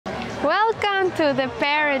Welcome to the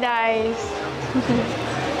paradise!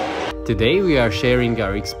 Today we are sharing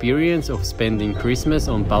our experience of spending Christmas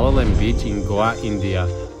on Palolem Beach in Goa, India.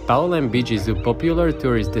 Palolem Beach is a popular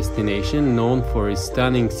tourist destination known for its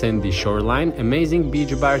stunning sandy shoreline, amazing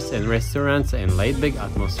beach bars and restaurants, and laid-back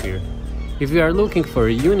atmosphere. If you are looking for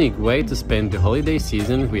a unique way to spend the holiday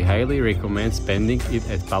season, we highly recommend spending it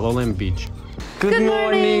at Palolem Beach. Good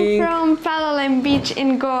morning from Palolem Beach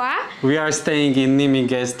in Goa. We are staying in Nimi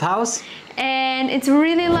guest house. And it's a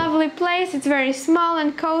really lovely place. It's very small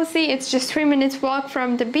and cozy. It's just 3 minutes walk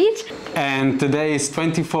from the beach. And today is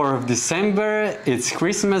 24th of December. It's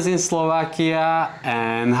Christmas in Slovakia.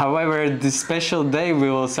 And however, this special day we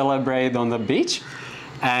will celebrate on the beach.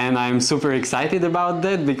 And I'm super excited about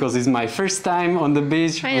that because it's my first time on the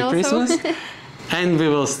beach for Christmas. And we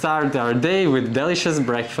will start our day with delicious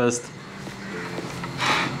breakfast.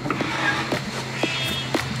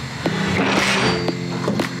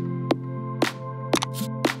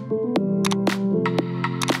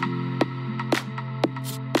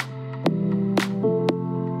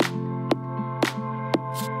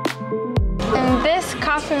 And this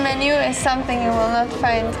coffee menu is something you will not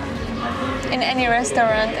find in any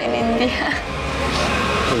restaurant in India.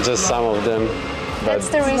 Just some of them. That's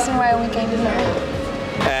the reason why we came here.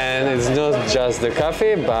 And it's not just the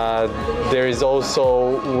coffee, but there is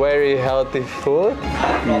also very healthy food.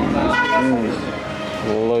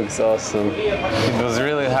 Looks awesome. It was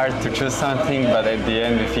really hard to choose something, but at the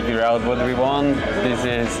end we figured out what we want. This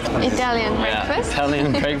is Italian breakfast.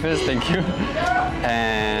 Italian breakfast, thank you.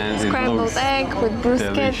 And scrambled egg with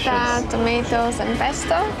bruschetta, tomatoes and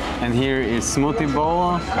pesto. And here is smoothie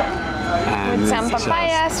bowl. And with some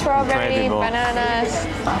papaya, strawberry, bananas.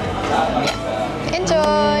 Yeah.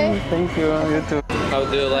 Enjoy! Thank you, you too. How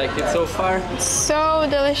do you like it so far? So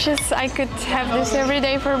delicious. I could have this every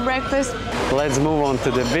day for breakfast. Let's move on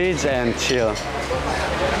to the beach and chill.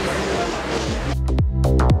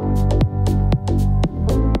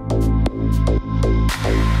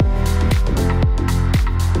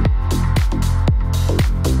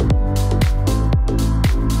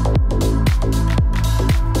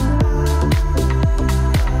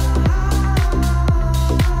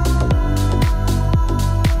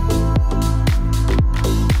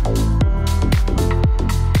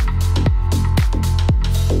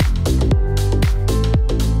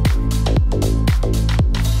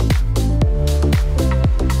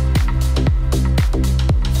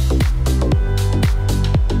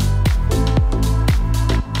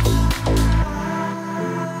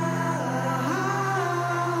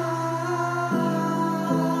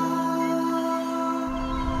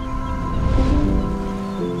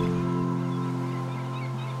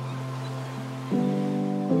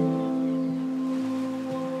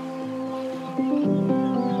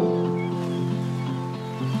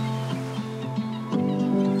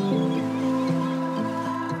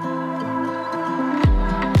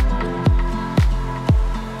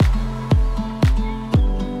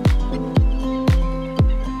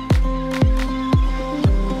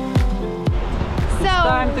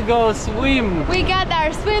 Time to go swim. We got our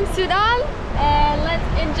swimsuit on and let's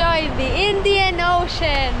enjoy the Indian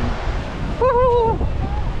Ocean. Woohoo!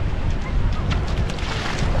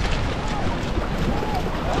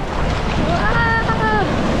 Wow.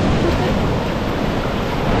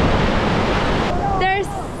 There's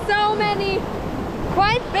so many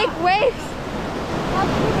quite big waves. Not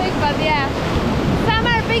too big, but yeah. Some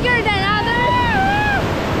are bigger than others,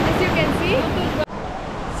 as you can see.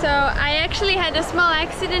 So I actually had a small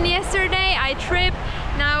accident yesterday. I tripped.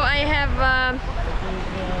 Now I have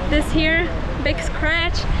this here big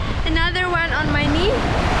scratch, another one on my knee,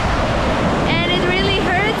 and it really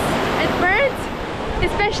hurts. It burns,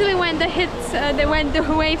 especially when when the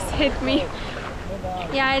waves hit me.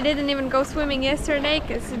 Yeah, I didn't even go swimming yesterday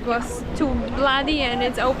because it was too bloody and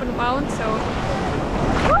it's open wound. So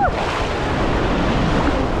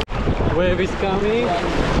wave is coming.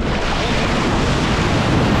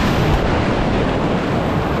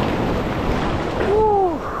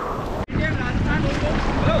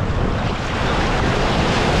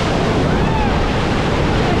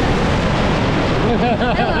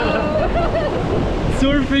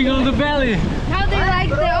 Surfing on the belly. how do you like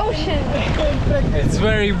the ocean? It's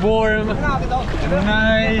very warm,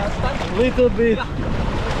 nice, little bit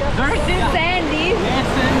dirty, Sandy. yes,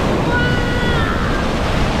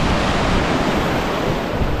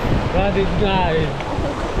 but it's nice.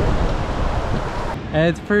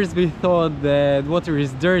 At first we thought that water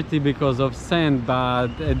is dirty because of sand, but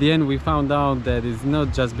at the end we found out that it's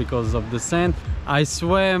not just because of the sand. I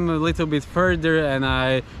swam a little bit further and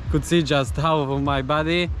I could see just half of my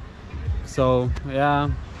body. So yeah,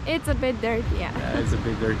 It's a bit dirty, yeah. Yeah, it's a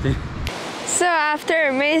bit dirty. So after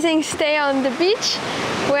an amazing stay on the beach,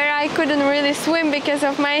 where I couldn't really swim because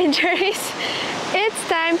of my injuries, it's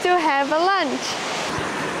time to have a lunch.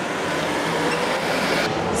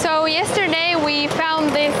 So yesterday we found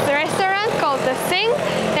this restaurant called The Sing.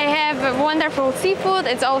 They have wonderful seafood,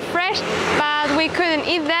 it's all fresh, but we couldn't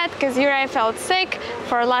eat that because Juraj felt sick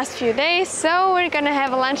for the last few days, so we're gonna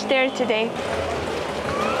have a lunch there today.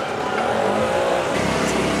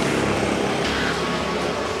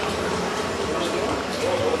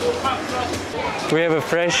 We have a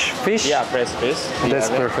fresh fish? Yeah, fresh fish. That's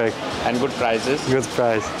perfect. And good prices. Good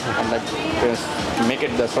price. And like make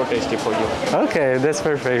it so tasty for you. Okay, that's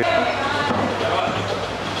perfect.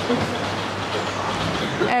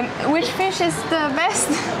 Which fish is the best?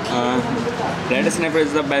 Red snapper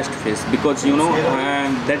is the best fish because you know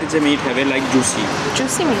that is a meat have a like juicy.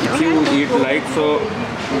 Juicy meat. If you eat like so,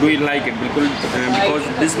 do you like it? Because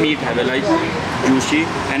this meat have a like juicy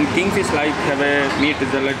and kingfish like have a meat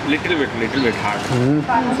is a like little bit hard.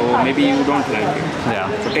 So maybe you don't like it.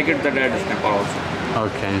 Yeah. So take it the red snapper also.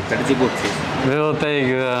 Okay. That is a good fish. We will take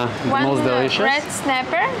the most delicious. Red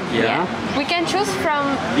snapper. Yeah. We can choose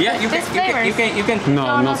from this flavor. You can.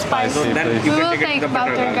 No, not spicy. So then Please. you We can will take it take the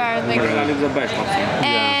butter garlic. Butter garlic is the best option.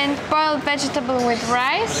 And boiled vegetable with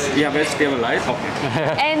rice. Yeah, vegetable rice. Okay.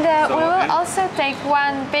 And So, we will and- also take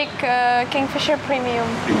one big Kingfisher Premium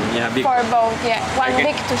Yeah, big. for both. Yeah, one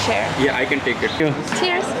Okay. big to share. Yeah, I can take it.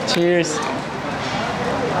 Cheers. Cheers.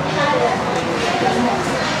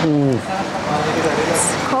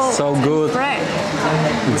 Cold. So good. Fresh.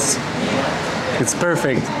 It's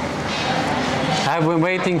perfect. I've been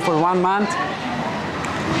waiting for 1 month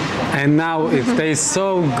and now it tastes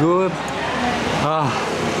so good.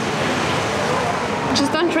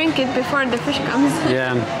 Just don't drink it before the fish comes.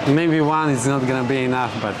 Yeah, maybe one is not gonna be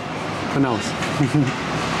enough, but who knows?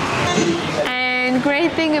 And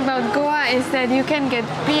great thing about Goa is that you can get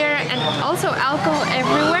beer and also alcohol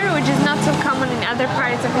everywhere, which is not so common in other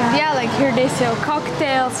parts of India. Like here they sell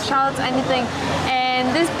cocktails, shots, anything.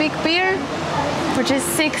 And this big beer, which is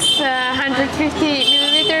 650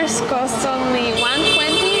 milliliters, costs only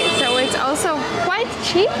 120, so it's also quite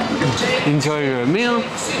cheap. Enjoy your meal.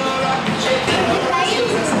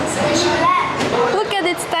 Look at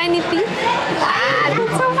its tiny teeth. Ah,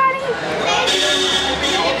 that's so funny.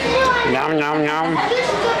 Yum, yum, yum.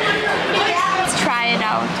 Let's try it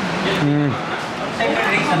out.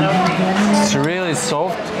 It's really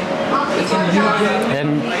soft.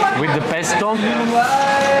 And with the pesto,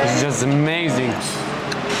 it's just amazing.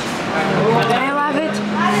 I love it.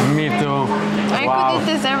 Me too. I Wow. could eat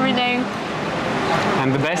this every day.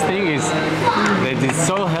 And the best thing is that it's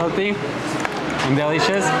so healthy and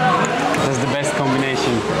delicious. That's the best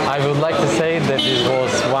combination. I would like to say that this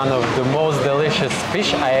was one of the most delicious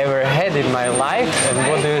fish I ever had in my life. And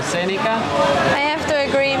what do you say, Nika? I have to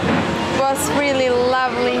agree. It was really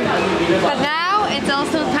lovely. But now it's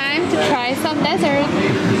also time to try some dessert.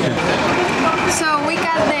 So we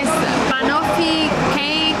got this banoffee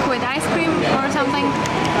cake with ice cream or something.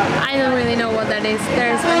 I don't really know what that is.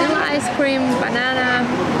 There's vanilla ice cream, banana,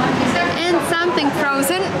 and something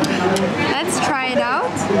frozen. Let's try it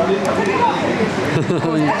out.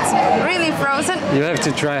 Oh, it's really frozen. You have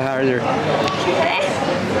to try harder.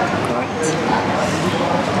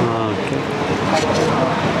 Okay.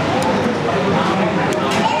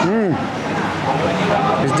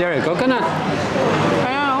 Is there a coconut? I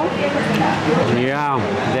don't know. Yeah,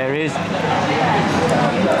 there is.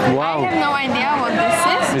 Wow. I have no idea what this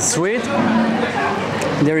is. It's sweet.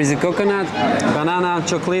 There is a coconut, banana,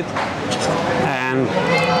 chocolate, and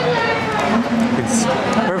it's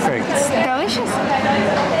perfect. It's delicious.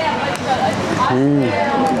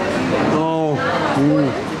 Oh.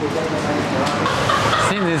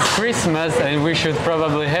 Since it's Christmas and we should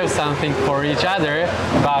probably have something for each other,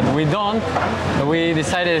 but we don't, we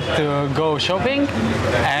decided to go shopping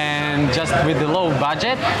and just with the low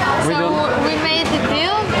budget. We made the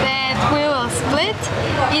deal that we will split.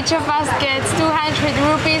 Each of us gets 200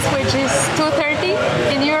 rupees, which is 230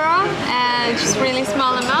 in euro, just really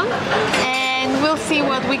small amount. And we'll see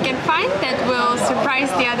what we can find that will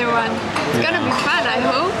surprise the other one. It's gonna be fun, I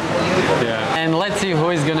hope. Yeah. And let's see who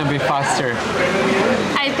is gonna be faster.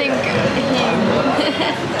 I think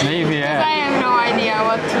he. Maybe, yeah. I have no idea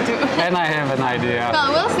what to do. And I have an idea.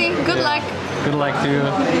 Well, we'll see. Good luck. Good luck to you.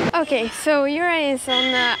 Okay, so Juraj is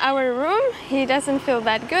on our room. He doesn't feel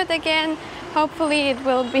that good again. Hopefully it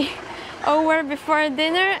will be over before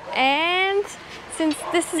dinner. And since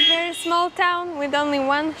this is a very small town with only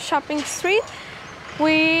one shopping street,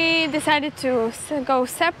 we decided to go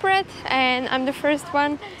separate, and I'm the first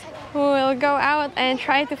one We'll go out and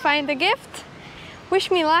try to find a gift. Wish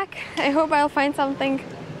me luck. I hope I'll find something.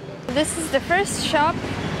 This is the first shop.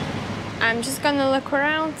 I'm just gonna look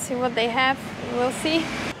around, see what they have. We'll see.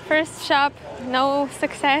 First shop, no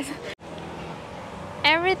success.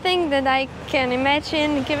 Everything that I can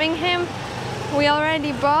imagine giving him, we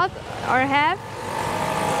already bought or have.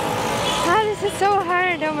 Ah, this is so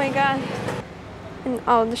hard, oh my god. And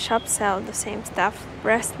all the shops sell the same stuff.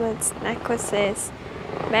 Bracelets, necklaces,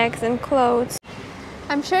 bags and clothes.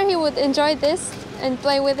 I'm sure he would enjoy this and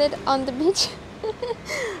play with it on the beach.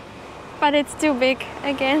 But it's too big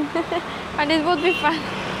again. But it would be fun.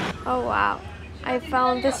 Oh wow, I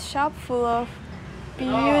found this shop full of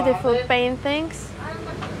beautiful paintings.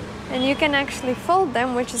 And you can actually fold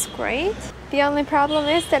them, which is great. The only problem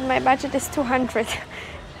is that my budget is 200.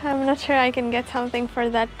 I'm not sure I can get something for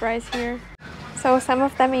that price here. So some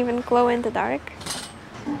of them even glow in the dark.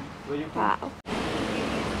 Wow.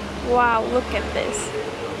 Wow, look at this.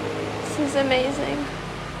 This is amazing.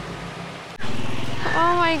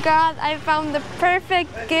 Oh my god, I found the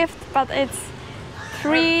perfect gift, but it's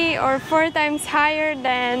 3 or 4 times higher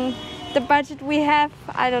than the budget we have.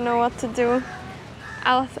 I don't know what to do.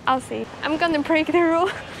 I'll see. I'm gonna break the rule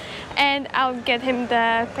and I'll get him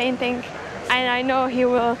the painting, and I know he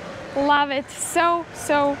will love it so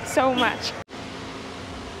much.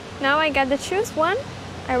 Now I got to choose one.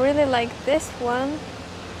 I really like this one,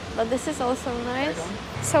 but this is also nice.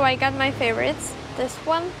 So I got my favorites. This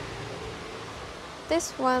one,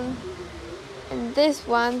 and this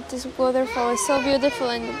one. This waterfall is so beautiful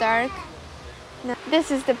in the dark. Now, this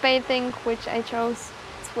is the painting which I chose.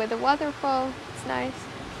 It's with a waterfall. It's nice.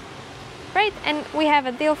 Right, and we have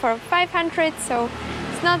a deal for 500, so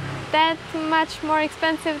it's not that much more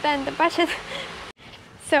expensive than the budget.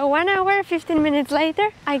 So 1 hour, 15 minutes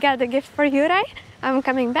later, I got a gift for Juraj. I'm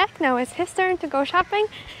coming back, now it's his turn to go shopping.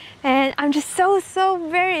 And I'm just so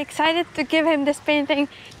very excited to give him this painting.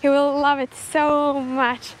 He will love it so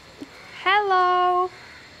much. Hello!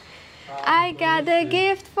 I got a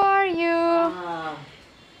gift for you.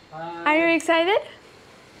 Are you excited?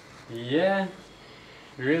 Yeah,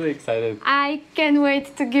 really excited. I can't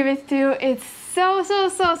wait to give it to you. It's so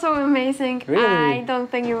amazing. Really? I don't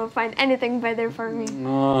think you will find anything better for me.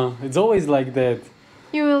 No, it's always like that.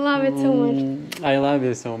 You will love it so much. I love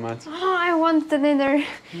you so much. Oh, I want the dinner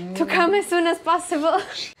to come as soon as possible.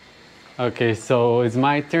 Okay, so it's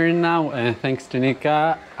my turn now, and thanks to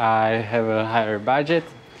Nika, I have a higher budget.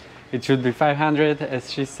 It should be 500,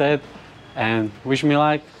 as she said, and wish me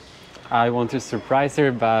luck. I want to surprise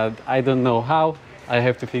her, but I don't know how. I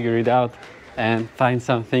have to figure it out and find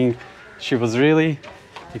something. She was really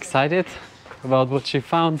excited about what she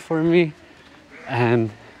found for me,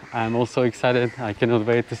 and I'm also excited. I cannot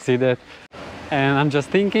wait to see that. And I'm just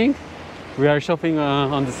thinking, we are shopping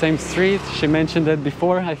on the same street. She mentioned that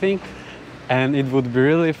before, I think. And it would be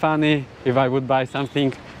really funny if I would buy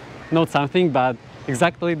something, not something, but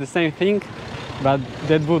exactly the same thing. But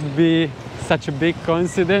that would be such a big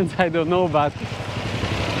coincidence, I don't know, but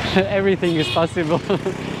everything is possible.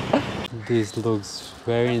 This looks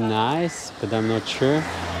very nice, but I'm not sure.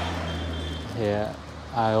 Yeah,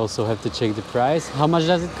 I also have to check the price. How much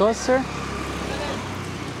does it cost, sir?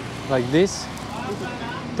 Like this?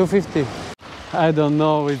 250. I don't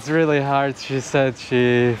know, it's really hard. She said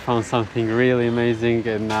she found something really amazing,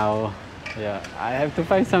 and now, yeah, I have to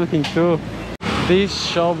find something too. This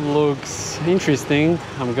shop looks interesting.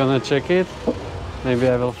 I'm gonna check it. Maybe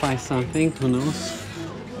I will find something, who knows.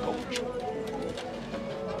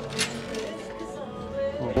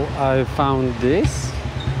 I found this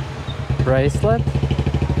bracelet,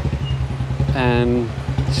 and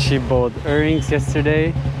she bought earrings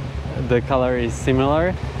yesterday. The color is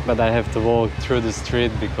similar, but I have to walk through the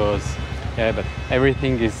street because, yeah, but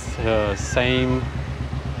everything is same,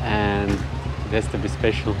 and it has to be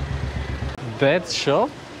special. That shop,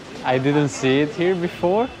 I didn't see it here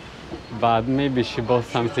before, but maybe she bought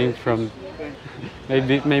something from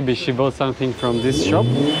maybe she bought something from this shop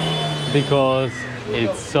because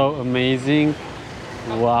it's so amazing.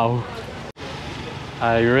 Wow,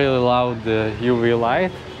 I really love the UV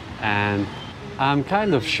light, and I'm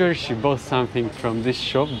kind of sure she bought something from this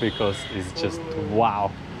shop because it's just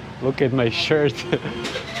wow. Look at my shirt.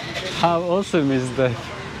 How awesome is that?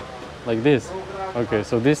 Like this. Okay,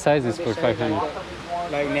 so this size is for 500.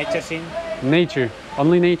 Like nature scene? Nature.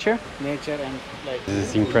 Only nature? Nature and like... This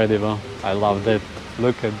is incredible. I love that.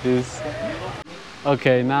 Look at this.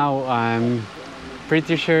 Okay, now I'm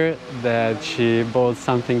pretty sure that she bought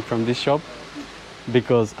something from this shop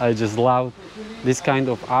because I just love this kind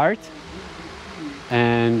of art,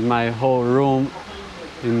 and my whole room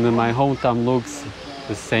in my hometown looks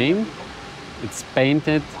the same. It's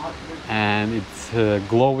painted and it's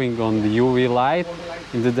glowing on the UV light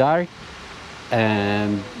in the dark.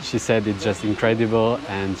 And she said it's just incredible,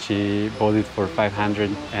 and she bought it for 500.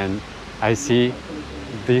 And I see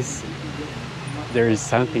this, there is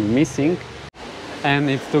something missing, and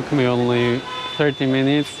it took me only 30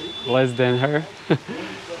 minutes, less than her.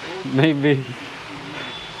 Maybe,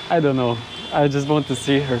 I don't know, I just want to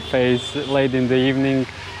see her face late in the evening.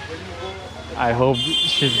 I hope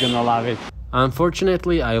she's gonna love it.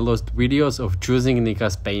 Unfortunately, I lost videos of choosing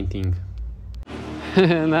Nika's painting.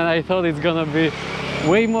 And then I thought it's gonna be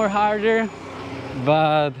way more harder,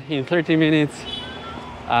 but in 30 minutes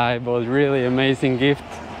I bought really amazing gift,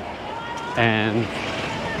 and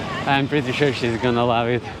I'm pretty sure she's gonna love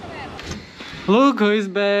it. Look who is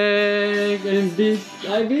back! And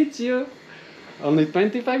I beat you! Only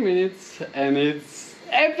 25 minutes and it's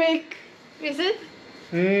epic! Is it?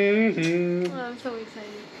 Mm-hmm. Oh, I'm so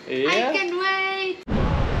excited. Yeah. I can wait!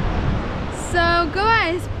 So Goa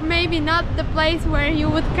is maybe not the place where you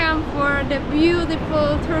would come for the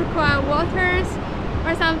beautiful turquoise waters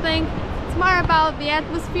or something. It's more about the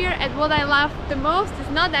atmosphere, and what I love the most is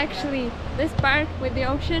not actually this part with the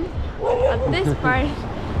ocean, but this part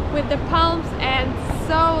with the palms and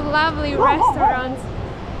so lovely restaurants.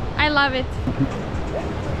 I love it.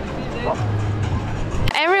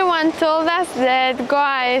 Everyone told us that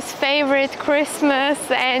Goa is favorite Christmas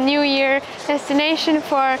and New Year destination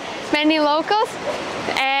for many locals,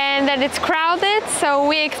 and that it's crowded, so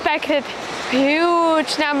we expected a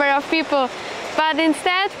huge number of people. But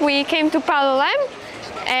instead we came to Palolem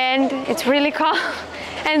and it's really calm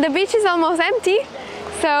and the beach is almost empty.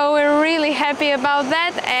 So we're really happy about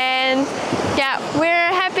that, and yeah,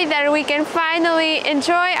 we're happy that we can finally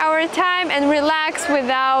enjoy our time and relax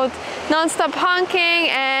without non-stop honking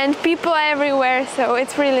and people everywhere, so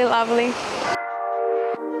it's really lovely.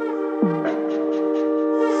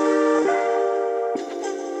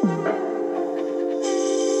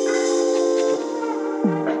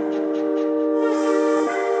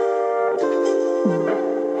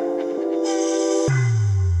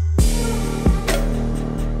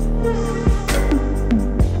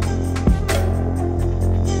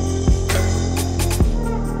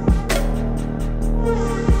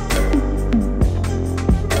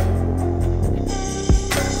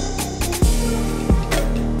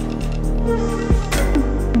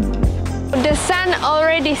 The sun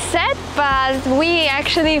already set, but we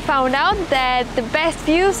actually found out that the best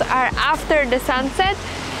views are after the sunset.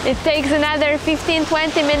 It takes another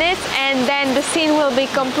 15-20 minutes and then the scene will be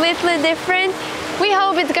completely different. We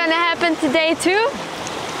hope it's gonna happen today too.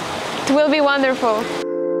 It will be wonderful.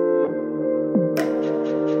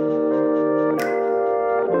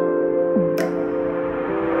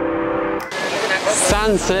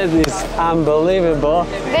 Sunset is unbelievable.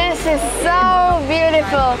 This is so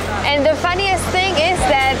beautiful, and the funniest thing is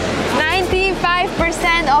that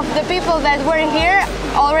 95% of the people that were here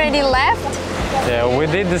already left. Yeah, we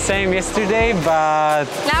did the same yesterday, but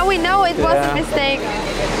Now we know it was a mistake.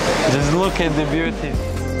 just look at the beauty.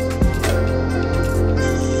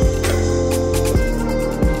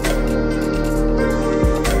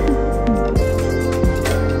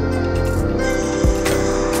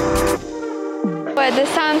 But the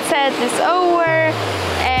sunset is over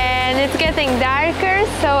and it's getting darker,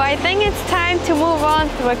 so I think it's time to move on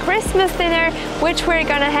to a Christmas dinner, which we're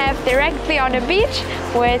gonna have directly on the beach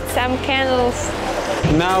with some candles.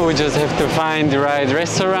 Now we just have to find the right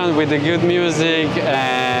restaurant with the good music,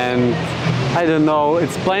 and I don't know,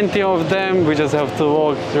 it's plenty of them. We just have to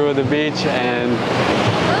walk through the beach and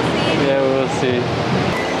We'll see. yeah, we'll see.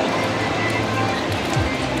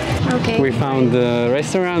 Okay. We found the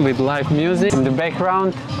restaurant with live music in the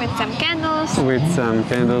background, With some candles. with some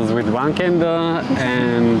candles, with one candle,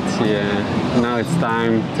 and yeah, now it's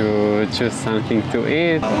time to choose something to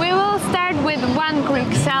eat. We will start with one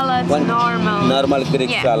Greek salad, normal. Normal Greek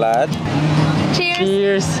Yeah. salad. Cheers.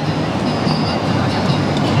 Cheers!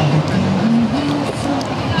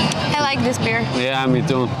 I like this beer. Yeah, me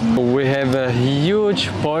too. We have a huge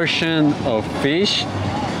portion of fish.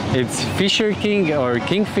 It's Fisher King or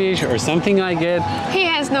Kingfish or something like that. He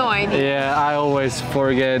has no idea. Yeah, I always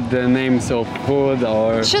forget the names of food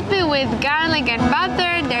or... Should be with garlic and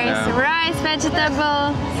butter. There's Yeah. rice,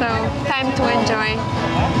 vegetable, so time to enjoy.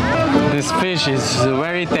 This fish is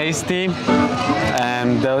very tasty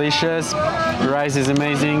and delicious. Rice is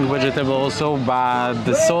amazing, vegetable also, but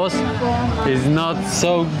the sauce is not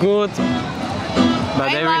so good. But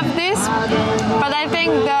I love this, but I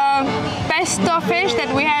think the pesto fish that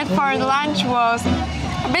we had for lunch was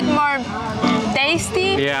a bit more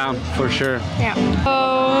tasty. Yeah, for sure. Yeah.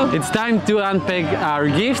 So It's time to unpack our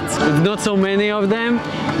gifts. It's not so many of them.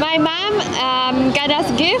 my mom got us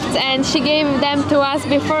gifts and she gave them to us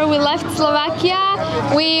before we left Slovakia.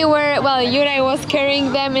 We were, well, Juraj was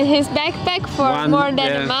carrying them in his backpack for more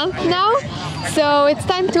than a month now. So it's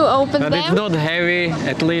time to open But them. it's not heavy,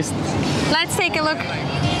 at least. Let's take a look.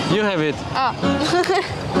 You have it. Oh.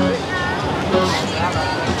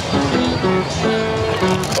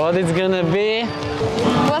 What it's gonna be?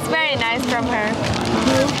 Was very nice from her.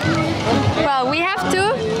 Well, we have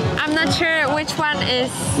two. I'm not sure which one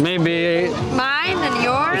is Maybe mine and it's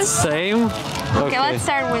yours. same. Okay, let's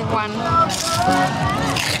start with one.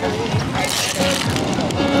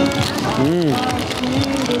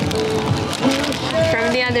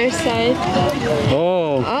 From the other side.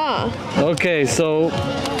 Oh, Oh, okay, so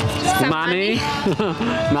some money.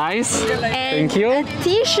 Nice. And Thank you. a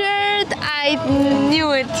t-shirt. I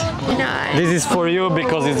knew it. Nice. This is for you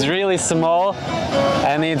because it's really small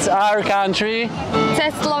and it's our country. It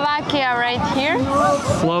says Slovakia right here.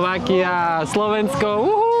 Slovakia, Slovensko.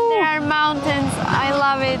 Woohoo! There are mountains. I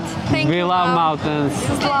love it. Thank We you. love Mom. mountains. This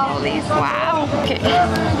is lovely. Wow. Okay.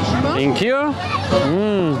 Thank you.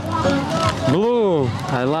 Blue.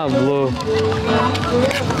 I love blue.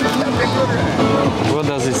 What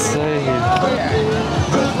does it say here?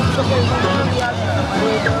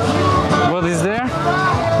 What is there?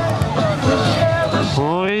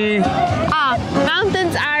 Oi. Ah,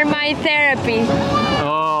 mountains are my therapy.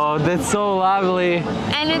 Oh, that's so lovely.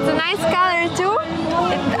 And it's a nice color too.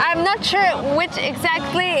 I'm not sure which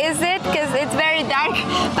exactly is it because it's very dark,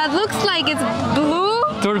 but looks like it's blue.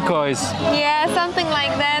 Turquoise. Yeah, something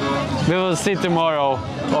like that. We will see tomorrow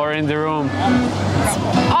or in the room.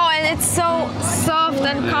 Oh, and it's so soft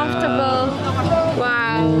and comfortable.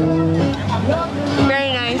 Wow.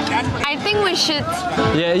 Very nice. I think we should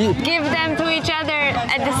Yeah. give them to each other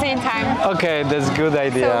at the same time. Okay, that's a good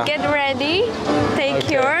idea. So get ready. Take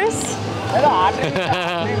yours.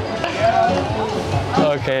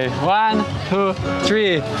 Okay, 1, 2,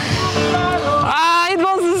 3. Ah, it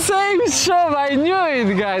was the same shop. I knew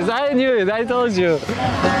it, guys. I knew it. I told you.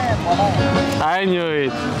 I knew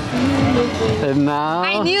it. And now.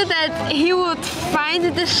 I knew that he would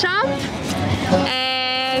find the shop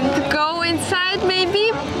and go inside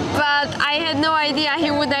maybe, but I had no idea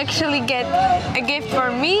he would actually get a gift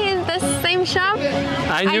for me in the same shop.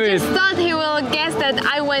 I knew just it. thought he will guess that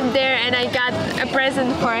I went there and I got a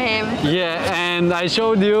present for him. Yeah, and I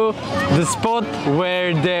showed you the spot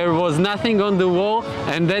where there was nothing on the wall,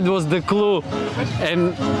 and that was the clue.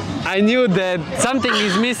 And I knew that something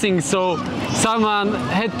is missing, so someone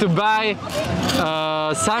had to buy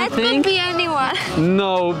That something. could be anyone.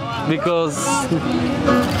 No, because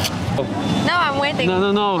No, I'm waiting.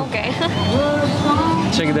 no. Okay.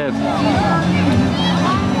 Check that.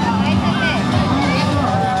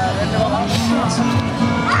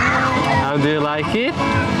 How do you like it?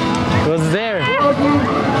 What's there?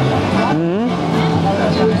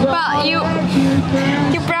 Well, you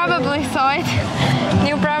probably saw it.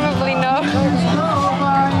 You probably know.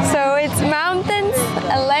 So it's mountains,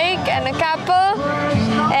 a lake, and a couple.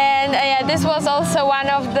 And yeah, this was also one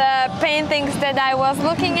of the paintings that I was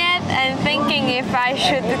looking at and thinking if I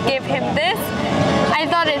should give him this. I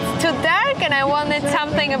thought it's too dark and I wanted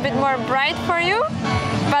something a bit more bright for you.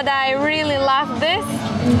 But I really love this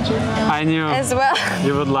I knew as well.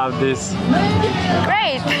 you would love this.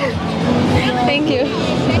 Great. Thank you.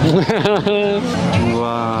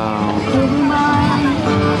 Wow.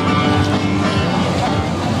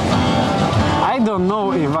 I don't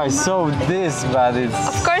know if I saw this, but it's...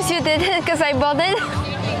 Of course you did it because I bought it.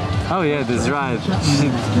 Oh yeah, that's right.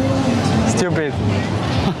 Stupid.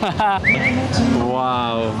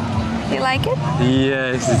 Wow. You like it?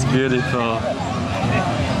 Yes, it's beautiful.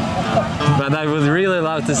 But I would really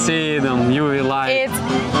love to see it on UV light. It's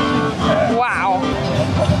wow.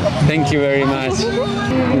 Thank you very much. You're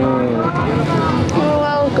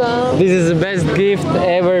welcome. This is the best gift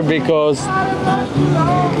ever because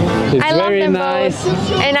it's I love very them nice.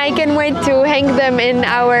 both, and I can wait to hang them in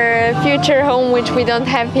our future home, which we don't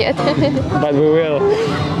have yet. But we will.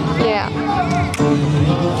 Yeah.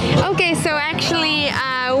 Okay, so actually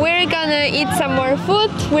we're gonna eat some more food.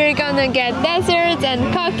 We're gonna get desserts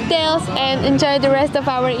and cocktails and enjoy the rest of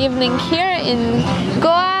our evening here in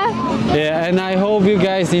Goa. Yeah, and I hope you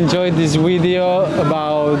guys enjoyed this video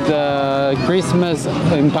about Christmas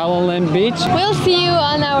in Palolem Beach. We'll see you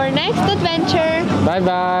on our next adventure. Bye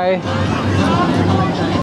bye.